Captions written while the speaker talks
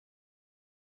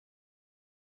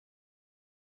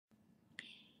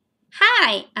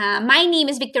Hi, my name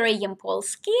is Victoria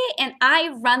Yampolsky, and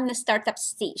I run the Startup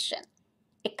Station,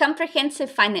 a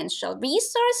comprehensive financial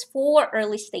resource for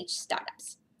early-stage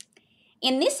startups.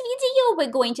 In this video, we're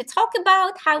going to talk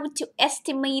about how to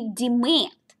estimate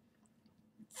demand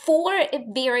for a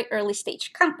very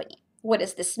early-stage company. What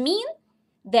does this mean?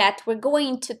 That we're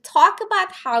going to talk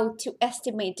about how to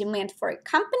estimate demand for a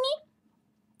company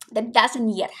that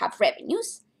doesn't yet have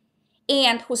revenues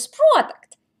and whose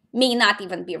product may not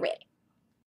even be ready.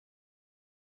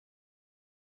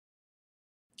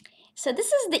 So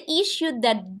this is the issue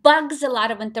that bugs a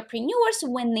lot of entrepreneurs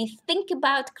when they think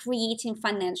about creating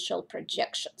financial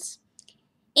projections.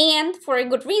 And for a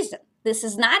good reason. This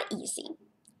is not easy.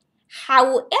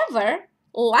 However,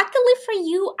 luckily for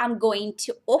you, I'm going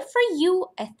to offer you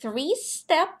a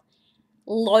 3-step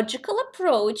logical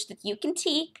approach that you can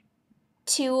take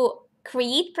to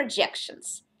create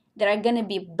projections that are going to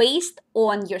be based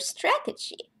on your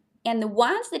strategy and the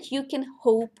ones that you can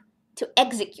hope to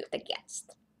execute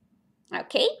against.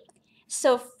 Okay,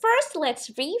 so first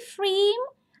let's reframe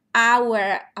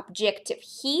our objective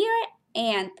here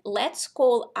and let's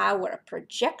call our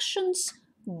projections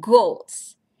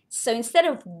goals. So instead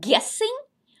of guessing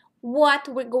what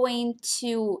we're going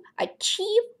to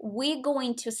achieve, we're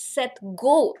going to set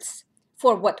goals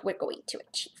for what we're going to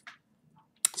achieve.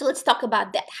 So let's talk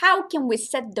about that. How can we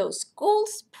set those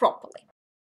goals properly?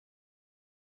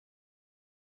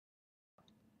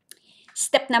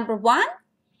 Step number 1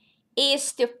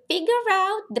 is to figure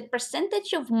out the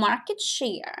percentage of market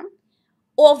share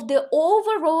of the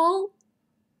overall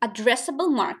addressable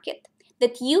market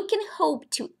that you can hope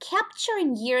to capture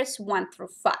in years 1 through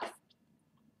 5.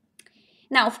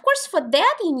 Now, of course, for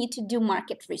that, you need to do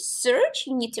market research,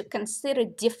 you need to consider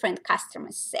different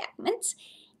customer segments,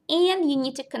 and you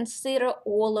need to consider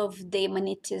all of the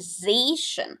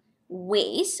monetization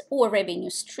ways or revenue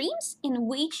streams in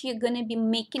which you're going to be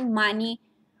making money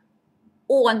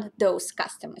on those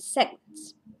customer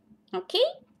segments. Okay,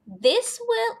 this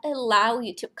will allow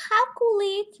you to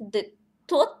calculate the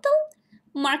total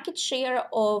market share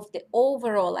of the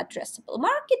overall addressable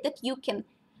market that you can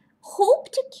hope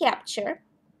to capture,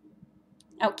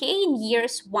 okay, in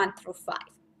years 1 through 5.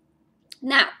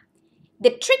 Now,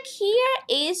 the trick here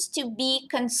is to be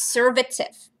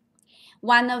conservative.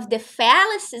 One of the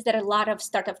fallacies that a lot of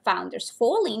startup founders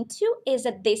fall into is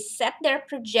that they set their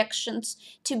projections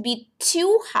to be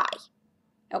too high,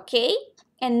 okay?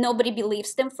 And nobody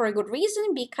believes them for a good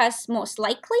reason, because most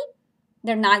likely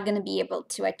they're not going to be able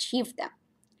to achieve them.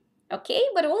 Okay,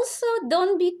 but also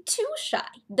don't be too shy.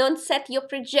 Don't set your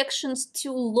projections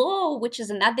too low, which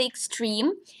is another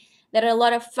extreme that a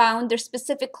lot of founders,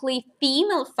 specifically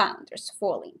female founders,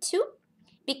 fall into.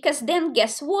 Because then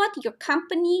guess what? Your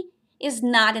company is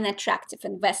not an attractive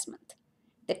investment.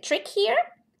 The trick here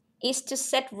is to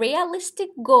set realistic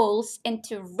goals and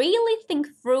to really think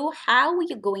through how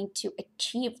you're going to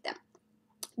achieve them.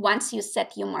 Once you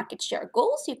set your market share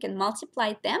goals, you can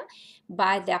multiply them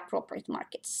by the appropriate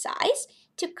market size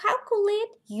to calculate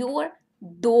your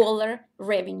dollar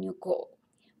revenue goal.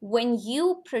 When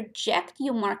you project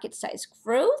your market size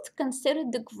growth, consider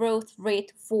the growth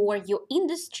rate for your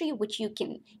industry, which you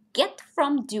can get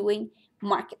from doing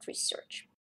market research.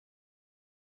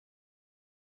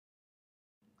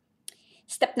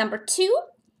 Step number 2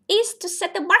 is to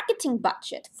set a marketing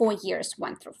budget for years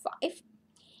 1 through 5.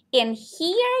 And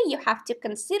here you have to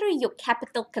consider your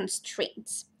capital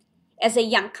constraints. As a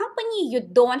young company, you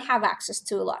don't have access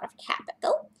to a lot of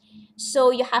capital.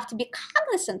 So you have to be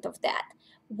cognizant of that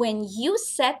when you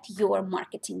set your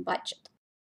marketing budget.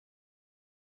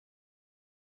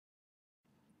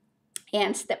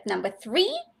 And step number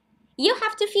 3, you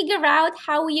have to figure out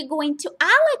how you're going to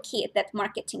allocate that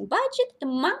marketing budget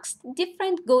amongst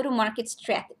different go-to-market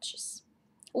strategies.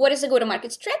 What is a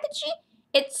go-to-market strategy?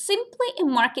 It's simply a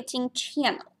marketing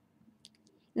channel.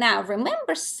 Now,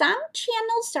 remember, some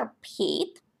channels are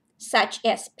paid, such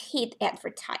as paid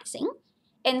advertising,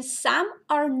 and some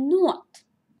are not.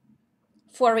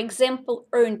 For example,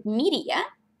 earned media,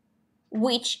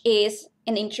 which is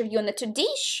an interview on the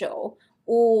Today Show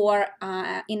or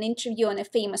an interview on a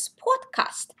famous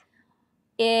podcast,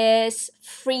 is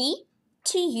free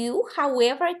to you.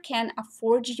 However, it can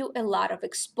afford you a lot of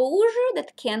exposure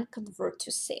that can convert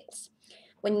to sales.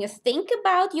 When you think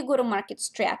about your go-to-market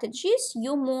strategies,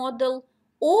 you model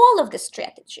all of the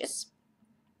strategies,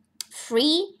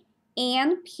 free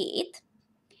and paid,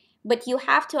 but you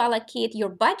have to allocate your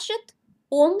budget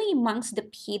only amongst the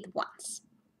paid ones.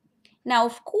 Now,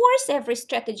 of course, every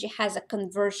strategy has a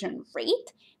conversion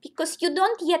rate. Because you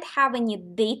don't yet have any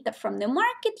data from the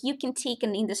market, you can take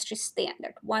an industry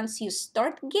standard. Once you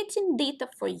start getting data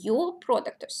for your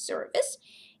product or service,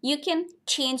 you can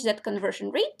change that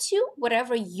conversion rate to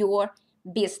whatever your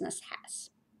business has.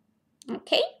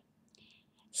 Okay?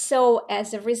 So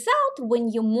as a result, when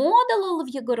you model all of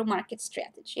your go-to-market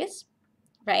strategies,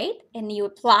 right, and you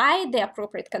apply the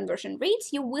appropriate conversion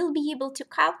rates, you will be able to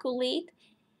calculate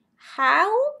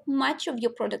how much of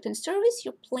your product and service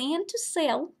you plan to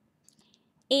sell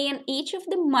in each of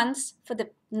the months for the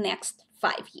next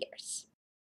 5 years.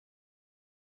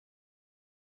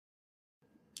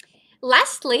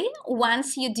 Lastly,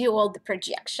 once you do all the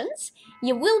projections,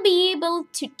 you will be able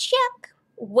to check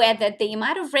whether the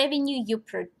amount of revenue you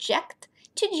project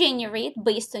to generate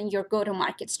based on your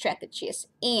go-to-market strategies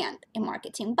and a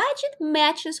marketing budget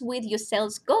matches with your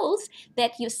sales goals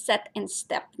that you set in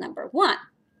step number 1.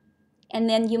 And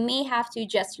then you may have to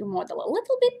adjust your model a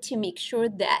little bit to make sure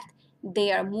that they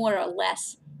are more or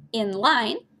less in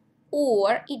line,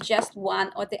 or adjust one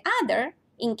or the other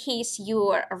in case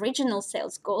your original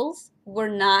sales goals were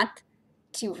not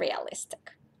too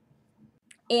realistic.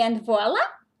 And voila,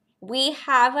 we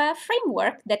have a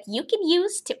framework that you can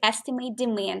use to estimate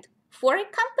demand for a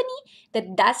company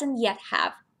that doesn't yet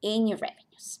have any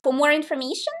revenues. For more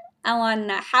information on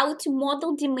how to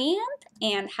model demand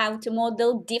and how to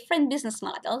model different business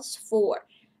models for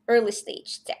early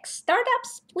stage tech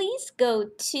startups, please go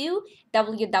to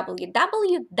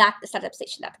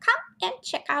www.thestartupstation.com and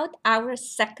check out our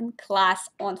second class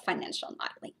on financial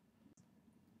modeling.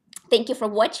 Thank you for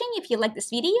watching. If you like this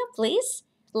video, please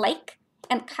like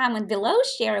and comment below,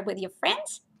 share it with your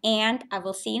friends, and I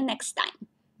will see you next time.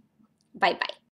 Bye-bye.